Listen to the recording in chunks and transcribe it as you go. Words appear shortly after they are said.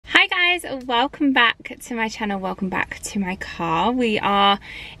guys, welcome back to my channel, welcome back to my car. We are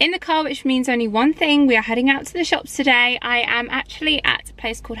in the car, which means only one thing: we are heading out to the shops today. I am actually at a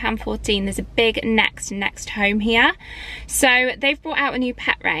place called Ham 14. There's a big next home here, so they've brought out a new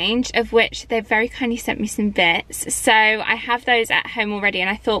pet range, of which they've very kindly sent me some bits, so I have those at home already, and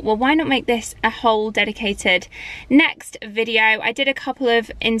I thought, well, why not make this a whole dedicated next video. I did a couple of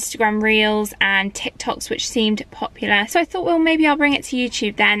Instagram reels and TikToks which seemed popular, so I thought, well, maybe I'll bring it to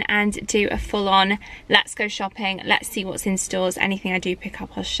YouTube then and do a full-on let's go shopping, let's see what's in stores. Anything I do pick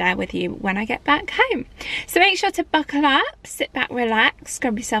up I'll share with you when I get back home. So make sure to buckle up, sit back, relax,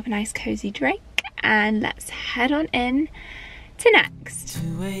 grab yourself a nice cozy drink, and let's head on in to Next.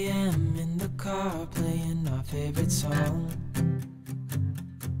 2 a.m. in the car playing our favorite song.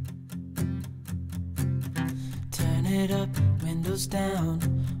 Turn it up, windows down,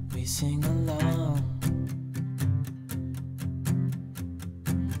 we sing along.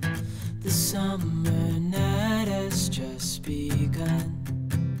 The summer night has just begun.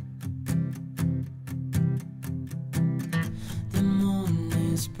 The moon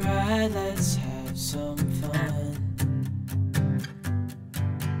is bright, let's have some fun.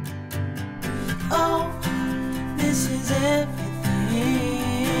 Oh, this is everything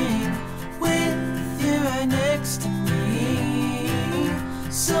with you right next to me.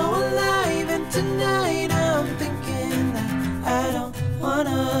 So alive, and tonight I'm thinking that I don't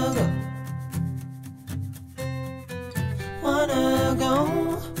wanna go.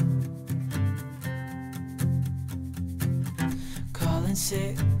 Calling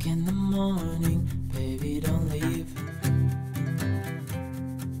sick in the morning, baby, don't leave.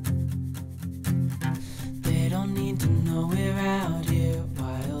 They don't need to know we're out here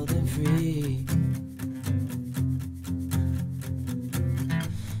wild and free.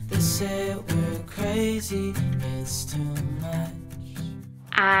 They say we're crazy, it's too much.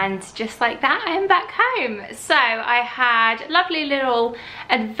 And just like that, I am back home. So I had a lovely little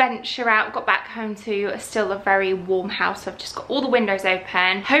adventure out, got back home to still a very warm house. I've just got all the windows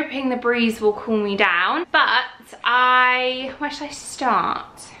open, hoping the breeze will cool me down. But where should I start?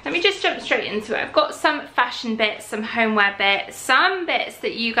 Let me just jump straight into it. I've got some fashion bits, some homeware bits, some bits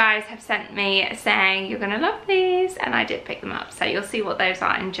that you guys have sent me saying you're gonna love these, and I did pick them up, so you'll see what those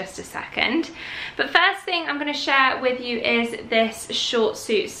are in just a second. But first thing I'm gonna share with you is this short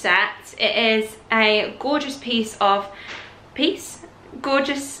suit set. It is a gorgeous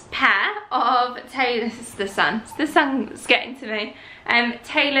gorgeous pair of the sun's getting to me.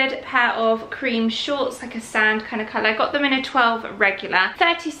 Tailored pair of cream shorts, like a sand kind of colour. I got them in a 12 regular,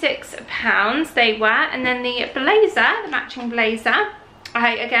 £36 they were. And then the blazer, the matching blazer,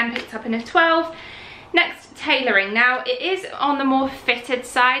 I again picked up in a 12. Next, tailoring. Now it is on the more fitted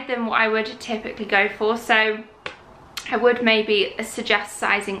side than what I would typically go for, so I would maybe suggest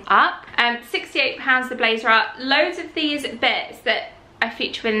sizing up. £68 the blazer are. Loads of these bits that I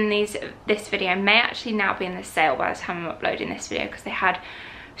feature within this video may actually now be in the sale by the time I'm uploading this video, because they had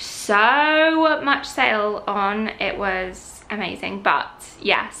so much sale on. It was amazing. But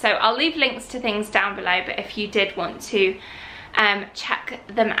yeah, so I'll leave links to things down below, but if you did want to check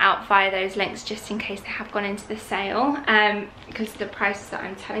them out via those links, just in case they have gone into the sale, because the prices that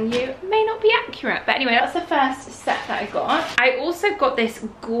I'm telling you may not be accurate. But anyway, that's the first set that I got. I also got this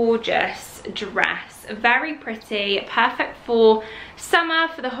gorgeous dress, very pretty, perfect for summer,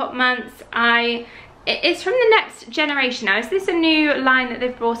 for the hot months. It's from the Next Generation. Now, is this a new line that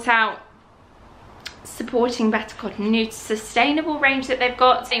they've brought out supporting better cotton, new sustainable range that they've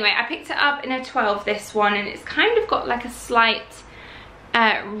got? Anyway, I picked it up in a 12, this one, and it's kind of got like a slight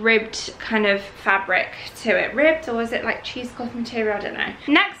ribbed kind of fabric to it. Ribbed, or is it like cheesecloth material? I don't know.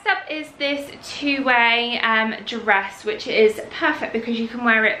 Next up is this two-way dress, which is perfect because you can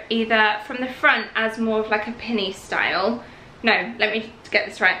wear it either from the front as more of like a pinny style. No, let me get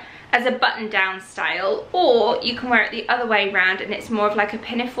this right. As a button-down style, or you can wear it the other way around and it's more of like a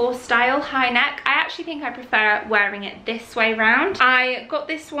pinafore style, high neck. I actually think I prefer wearing it this way round. I got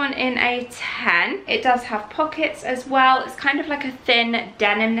this one in a 10. It does have pockets as well. It's kind of like a thin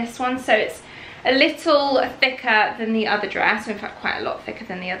denim, this one, so it's a little thicker than the other dress, in fact quite a lot thicker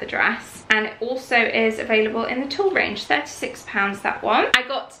than the other dress. And it also is available in the tall range, £36 that one. I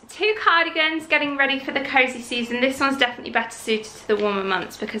got two cardigans getting ready for the cozy season. This one's definitely better suited to the warmer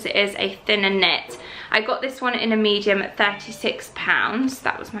months because it is a thinner knit. I got this one in a medium at £36.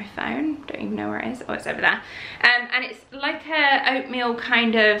 That was my phone, don't even know where it is. Oh, it's over there. And it's like a oatmeal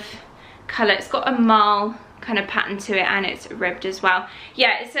kind of colour. It's got a marl kind of pattern to it, and it's ribbed as well.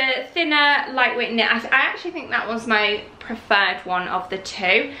 Yeah, it's a thinner, lightweight knit. I actually think that was my preferred one of the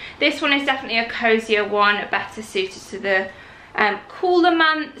two. This one is definitely a cozier one, better suited to the cooler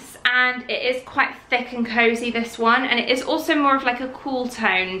months, and it is quite thick and cozy, this one, and it is also more of like a cool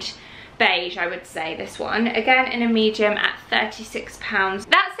toned beige, I would say, this one. Again in a medium at £36.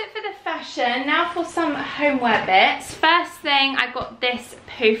 That's it for the fashion. Now for some homeware bits. First thing, I got this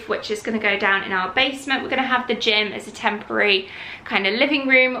poof, which is going to go down in our basement. We're going to have the gym as a temporary kind of living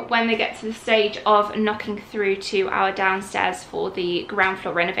room when they get to the stage of knocking through to our downstairs for the ground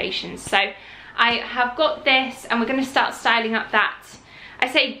floor renovations. So I have got this, and we're going to start styling up that, I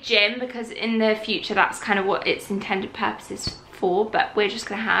say gym because in the future that's kind of what its intended purpose is for, but we're just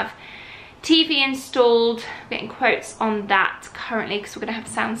going to have TV installed. We're getting quotes on that currently because we're going to have a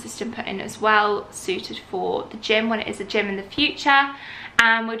sound system put in as well, suited for the gym when it is a gym in the future.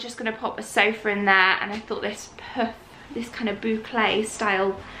 And we're just going to pop a sofa in there, and I thought this puff, this kind of boucle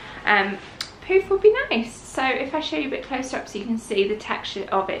style poof would be nice. So if I show you a bit closer up so you can see, the texture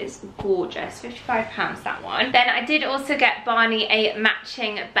of it is gorgeous. £55 that one. Then I did also get Barney a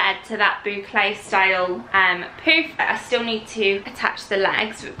matching bed to that boucle style poof. I still need to attach the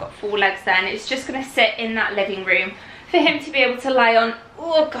legs. We've got 4 legs there, and it's just going to sit in that living room for him to be able to lie on.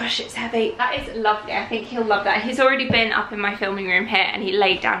 Oh gosh, it's heavy. That is lovely. I think he'll love that. He's already been up in my filming room here and he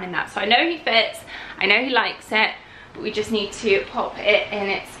laid down in that, so I know he fits, I know he likes it, but we just need to pop it in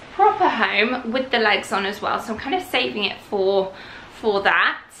its proper home with the legs on as well. So I'm kind of saving it for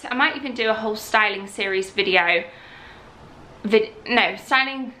that. I might even do a whole styling series video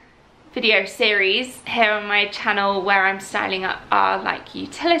styling video series here on my channel where I'm styling up our like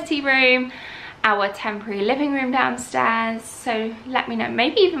utility room, our temporary living room downstairs. So let me know,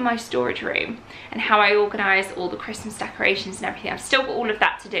 maybe even my storage room, and how I organise all the Christmas decorations and everything. I've still got all of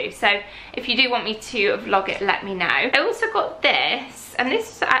that to do, so if you do want me to vlog it, let me know. I also got this, and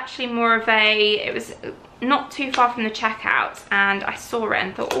this is actually more of a, it was not too far from the checkout, and I saw it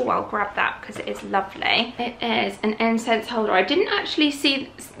and thought, oh, I'll grab that because it is lovely. It is an incense holder. I didn't actually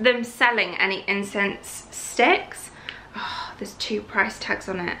see them selling any incense sticks. Oh, there's 2 price tags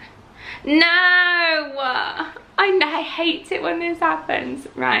on it. No, I hate it when this happens.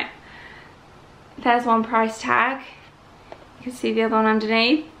 Right, there's 1 price tag. You can see the other one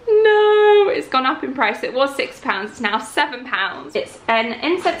underneath. No, it's gone up in price. It was £6, it's now £7. It's an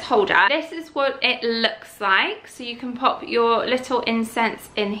incense holder. This is what it looks like. So you can pop your little incense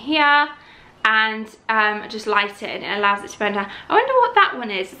in here and just light it, and it allows it to burn down. I wonder what that one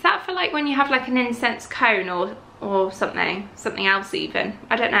is. Is that for like when you have like an incense cone or something else even?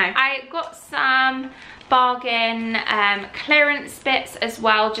 I don't know. I got some bargain clearance bits as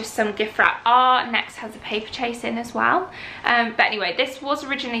well, just some gift wrap. Our Next has a paper chase in as well, but anyway, this was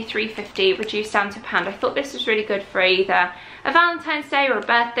originally £3.50, reduced down to £1. I thought this was really good for either a Valentine's Day or a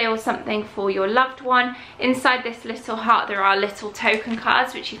birthday or something for your loved one. Inside this little heart there are little token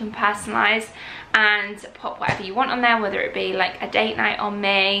cards which you can personalise and pop whatever you want on there, whether it be like a date night on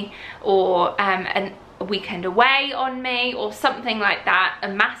me, or a weekend away on me, or something like that, a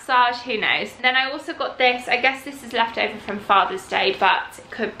massage, who knows. Then I also got this. I guess this is left over from Father's Day, but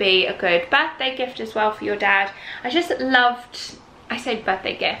it could be a good birthday gift as well for your dad. I just loved, I say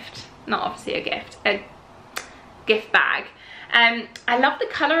birthday gift, not obviously a gift, a gift bag. I love the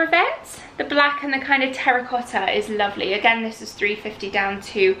colour of it. The black and the kind of terracotta is lovely. Again, this is £3.50 down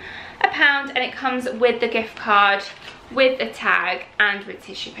to £1, and it comes with the gift card, with a tag, and with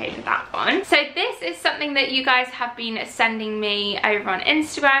tissue paper, that one. So this is something that you guys have been sending me over on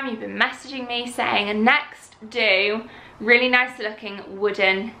Instagram. You've been messaging me saying, next do really nice looking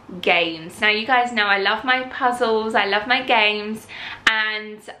wooden games. Now you guys know I love my puzzles, I love my games,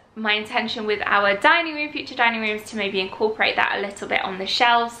 and my intention with our dining room, future dining room, is to maybe incorporate that a little bit on the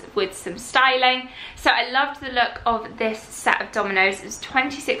shelves with some styling. So I loved the look of this set of dominoes. It was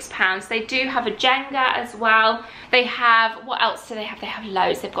 £26. They do have a Jenga as well. They have, what else do they have? They have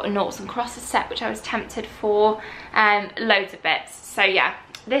loads. They've got a noughts and crosses set, which I was tempted for, loads of bits. So yeah,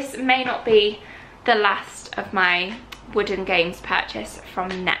 this may not be the last of my wooden games purchase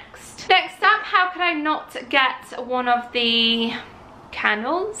from Next. Next up, how could I not get one of the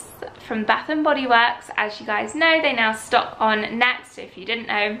candles from Bath & Body Works? As you guys know, they now stock on Next. So if you didn't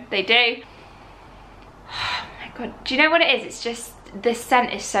know, they do. Oh my god, do you know what it is? It's just, the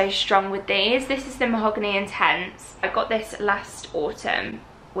scent is so strong with these. This is the Mahogany Intense. I got this last autumn,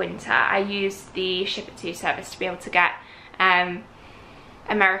 winter. I used the Ship It To service to be able to get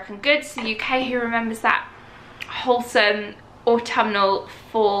American Goods, the UK. Who remembers that wholesome autumnal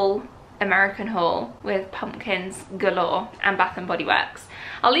fall American haul with pumpkins galore and Bath & Body Works?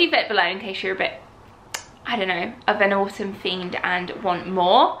 I'll leave it below in case you're a bit, I don't know, of an autumn fiend and want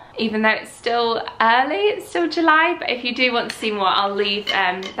more, even though it's still early, it's still July, but if you do want to see more, I'll leave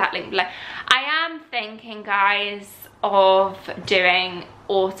that link below. I am thinking, guys, of doing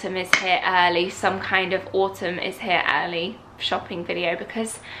autumn is here early, some kind of autumn is here early shopping video,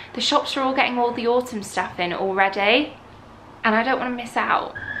 because the shops are all getting all the autumn stuff in already and I don't want to miss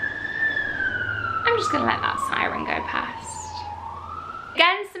out. I'm just gonna let that siren go past.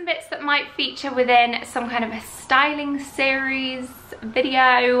 Again, some bits that might feature within some kind of a styling series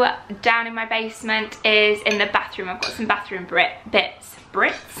video down in my basement is in the bathroom. I've got some bathroom bits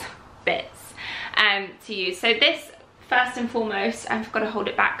to use. So this, first and foremost, I've got to hold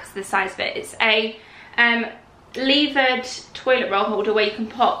it back because of the size of it. It's a levered toilet roll holder where you can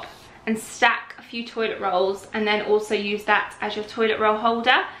pop and stack a few toilet rolls and then also use that as your toilet roll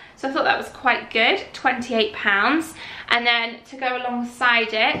holder. So I thought that was quite good, £28. And then to go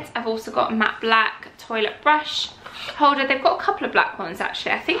alongside it, I've also got a matte black toilet brush holder. They've got a couple of black ones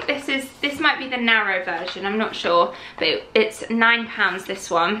actually. I think this might be the narrow version, I'm not sure, but it's £9 this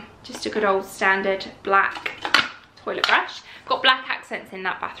one. Just a good old standard black toilet brush. Got black accents in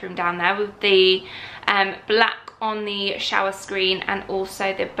that bathroom down there with the black on the shower screen and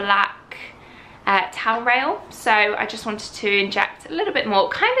also the black towel rail. So I just wanted to inject a little bit more,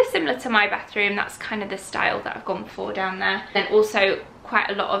 kind of similar to my bathroom. That's kind of the style that I've gone for down there. Then also quite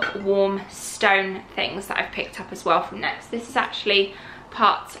a lot of warm stone things that I've picked up as well from Next. This is actually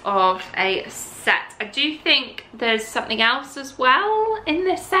part of a set. I do think there's something else as well in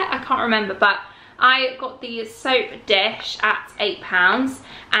this set, I can't remember, but I got the soap dish at £8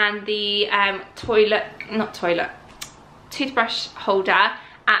 and the toothbrush holder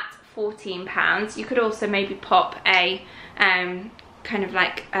at £14. You could also maybe pop a kind of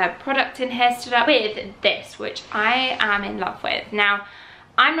like a product in here stood up with this, which I am in love with. Now,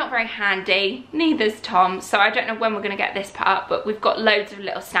 I'm not very handy, neither's Tom, so I don't know when we're going to get this put up, but we've got loads of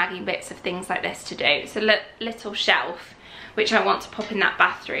little snagging bits of things like this to do. It's a little shelf which I want to pop in that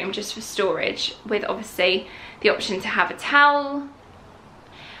bathroom just for storage, with obviously the option to have a towel.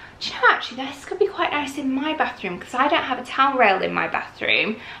 Do you know, actually this could be quite nice in my bathroom because I don't have a towel rail in my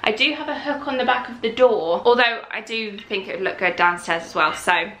bathroom. I do have a hook on the back of the door, although I do think it would look good downstairs as well.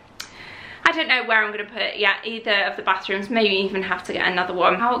 So I don't know where I'm going to put it yet, either of the bathrooms, maybe even have to get another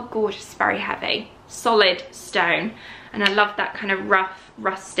one. How gorgeous, very heavy, solid stone, and I love that kind of rough,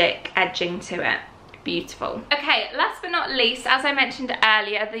 rustic edging to it. Beautiful. Okay, last but not least, as I mentioned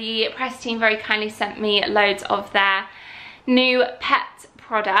earlier, the press team very kindly sent me loads of their new pet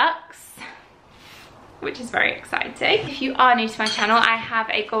products, which is very exciting. If you are new to my channel, I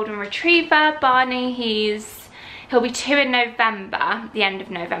have a golden retriever, Barney. He'll be 2 in November, the end of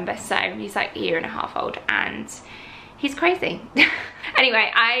November, so he's like a year and a half old and he's crazy.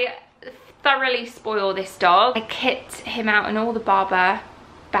 Anyway, I thoroughly spoil this dog. I kit him out in all the Barber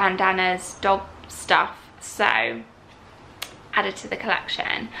bandanas, dog stuff, so added to the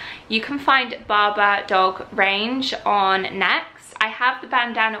collection. You can find Barber dog range on Next. I have the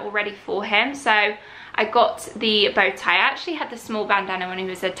bandana already for him, so I got the bow tie. I actually had the small bandana when he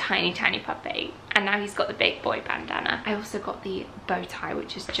was a tiny puppy, and now he's got the big boy bandana. I also got the bow tie,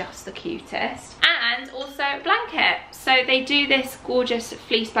 which is just the cutest, and also a blanket. So they do this gorgeous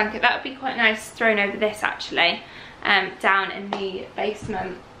fleece blanket. That would be quite nice thrown over this actually, down in the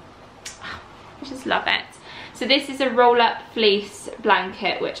basement. I just love it. So this is a roll-up fleece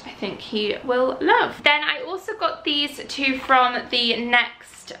blanket, which I think he will love. Then I also got these two from the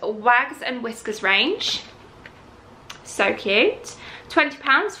Next Wags and Whiskers range. So cute.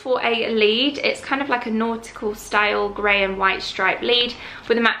 £20 for a lead. It's kind of like a nautical style grey and white striped lead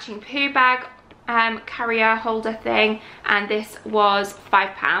with a matching poo bag carrier holder thing, and this was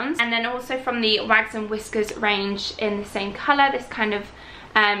 £5. And then also from the Wags and Whiskers range in the same colour, this kind of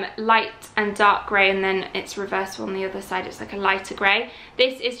light and dark grey, and then it's reversible on the other side, it's like a lighter grey.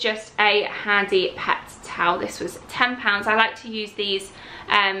 This is just a handy pet towel. This was £10. I like to use these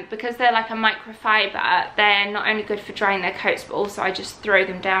because they're like a microfiber. They're not only good for drying their coats, but also I just throw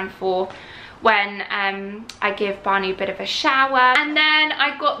them down for when I give Barney a bit of a shower. And then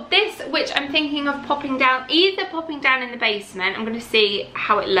I got this, which I'm thinking of popping down, either popping down in the basement, I'm going to see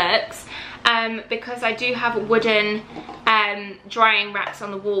how it looks, because I do have wooden drying racks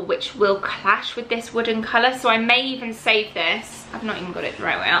on the wall which will clash with this wooden colour, so I may even save this. I've not even got it the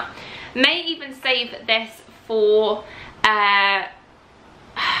right way up. May even save this for I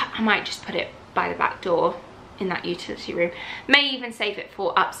might just put it by the back door in that utility room. May even save it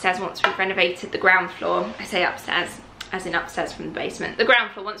for upstairs once we've renovated the ground floor. I say upstairs as in upstairs from the basement. The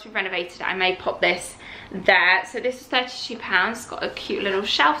ground floor, once we've renovated it, I may pop this there. So this is £32. It's got a cute little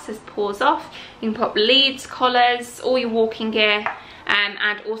shelf, says paws off. You can pop leads, collars, all your walking gear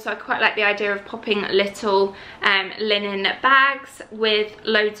And also I quite like the idea of popping little linen bags with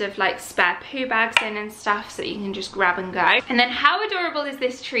loads of like spare poo bags in and stuff, so you can just grab and go. And then how adorable is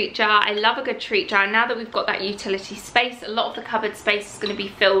this treat jar? I love a good treat jar. Now that we've got that utility space, a lot of the cupboard space is going to be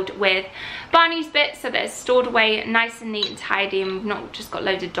filled with Barney's bits, so that it's stored away nice and neat and tidy, and we've not just got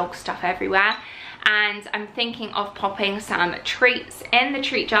loads of dog stuff everywhere. And I'm thinking of popping some treats in the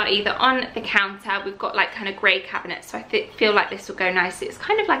treat jar, either on the counter. We've got like kind of grey cabinets, so I feel like this will go nicely. It's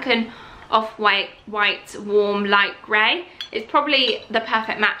kind of like an off-white, warm, light grey. It's probably the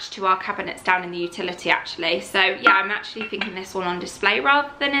perfect match to our cabinets down in the utility actually. So yeah, I'm actually thinking this one on display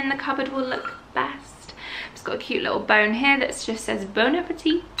rather than in the cupboard will look best. It's got a cute little bone here that just says Bon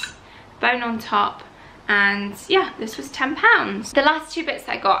Appetit, bone on top. And yeah, this was £10. The last two bits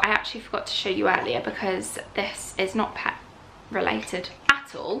that I got, I actually forgot to show you earlier because this is not pet related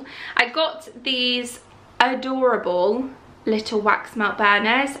at all. I got these adorable little wax melt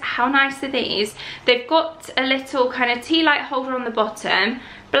burners. How nice are these? They've got a little kind of tea light holder on the bottom,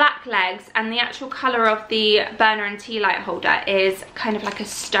 black legs, and the actual colour of the burner and tea light holder is kind of like a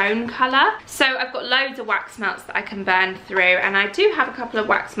stone colour. So I've got loads of wax melts that I can burn through, and I do have a couple of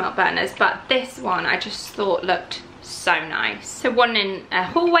wax melt burners, but this one I just thought looked so nice. So one in a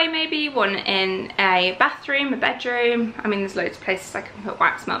hallway maybe, one in a bathroom, a bedroom. I mean, there's loads of places I can put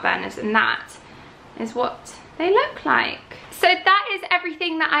wax melt burners, and that is what they look like. So that is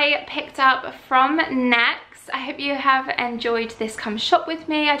everything that I picked up from Next. I hope you have enjoyed this come shop with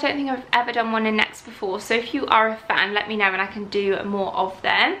me. I don't think I've ever done one in Next before, so if you are a fan, let me know and I can do more of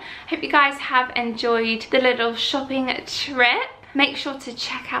them. I hope you guys have enjoyed the little shopping trip. Make sure to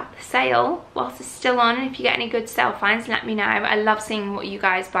check out the sale whilst it's still on, and if you get any good sale finds, let me know. I love seeing what you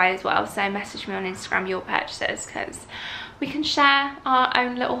guys buy as well, so message me on Instagram your purchases, because we can share our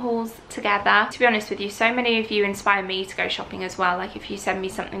own little hauls together. To be honest with you, so many of you inspire me to go shopping as well. Like if you send me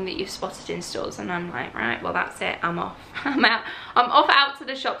something that you've spotted in stores and I'm like, right, well that's it, I'm off. I'm off out to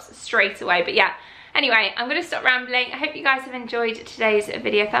the shops straight away. But yeah, anyway, I'm gonna stop rambling. I hope you guys have enjoyed today's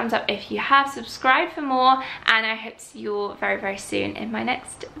video. Thumbs up if you have, subscribe for more, and I hope to see you all very, very soon in my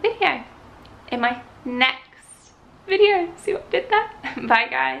next video. See what I did there? Bye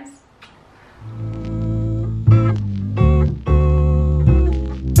guys.